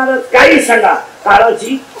कीर्तन महाराज काही सांगा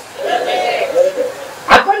काळाची.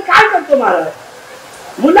 आपण काय करतो महाराज?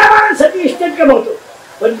 मुलाबाळांसाठी इस्टेट कमवतो,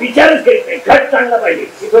 पण विचारच करीत नाही. खट चांगला पाहिजे.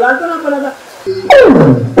 तिथं राहतो ना आपण. आता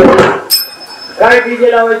काय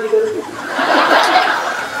डीजे लावायची गरज?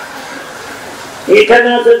 इथं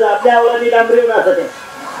असं आपल्या आवळानी डांबरी असत आहे.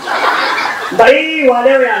 बाई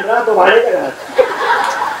वाड्या वेळान राहतो भाड्याच्या घरात.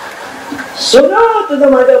 सोनं तुझं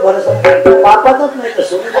माझ्या भरोसा बापाचाच नाही तर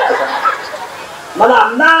सोनं. मला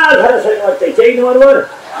आमदार झाल्यासारखं वाटतंय चैन बरोबर.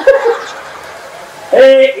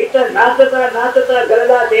 इथं नाचता नाचता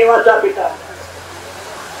घरला देवाचा पिता.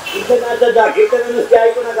 इथं नाचता कीर्तन नुसते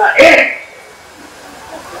ऐकू नका.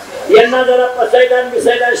 यांना जरा पसायदान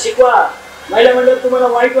बिसायदान शिकवा. महिला म्हणलं तुम्हाला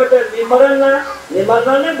वाईट वाटत मी मरण ना, मी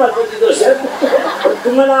मरणार नाही. बापाची दोष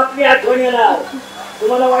तुम्हाला आपली आठवण येणार.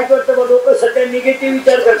 तुम्हाला वाईट वाटतं बघ, लोक सध्या निगेटिव्ह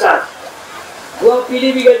विचार करतात, व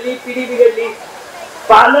पिढी बिघडली.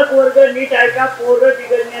 पालक वर्ग नीट ऐका, पोरं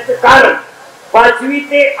बिघडण्याचं कारण 5वी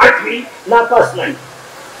ते 8वी नापास नाही.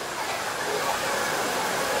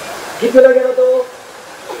 कितीला गेला तो?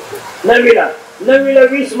 9वीला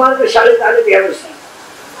 20 मार्क शाळेत आले यावर्षी.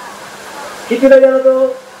 कितीला गेला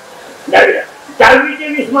तो? 10वीला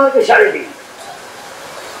 20 मार्क शाळेत गेले.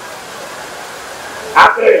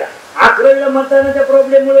 11वीला मतदानाच्या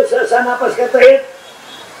प्रॉब्लेम मुळे सहसा नापास करता येत.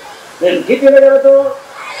 कितीला गेला तो?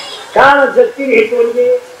 काळ जगतील हे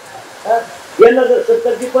टोलगे. यांना जर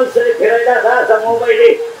 70 पल्सर फिरायला असा मोबाईल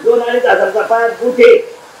आहे, 2,500चा पायात बुटे,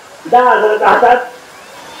 10,000चा हातात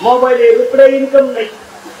मोबाईल आहे, रुपये इन्कम नाही.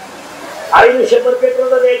 आईने 100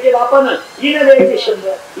 पेट्रोलला द्यायचे, बापानं हिनं द्यायचे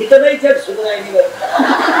 100. इथं नाही जग सुधारायला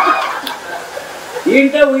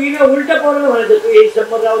उलट पोराला म्हणायचं तू हे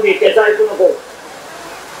 100 राहू दे, त्याचं ऐकू नको,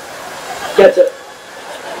 त्याचं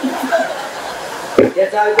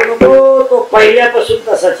ऐकू नको. तो पहिल्यापासून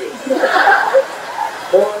तसाच आहे.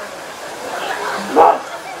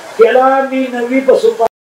 त्याला मी 9वी पासून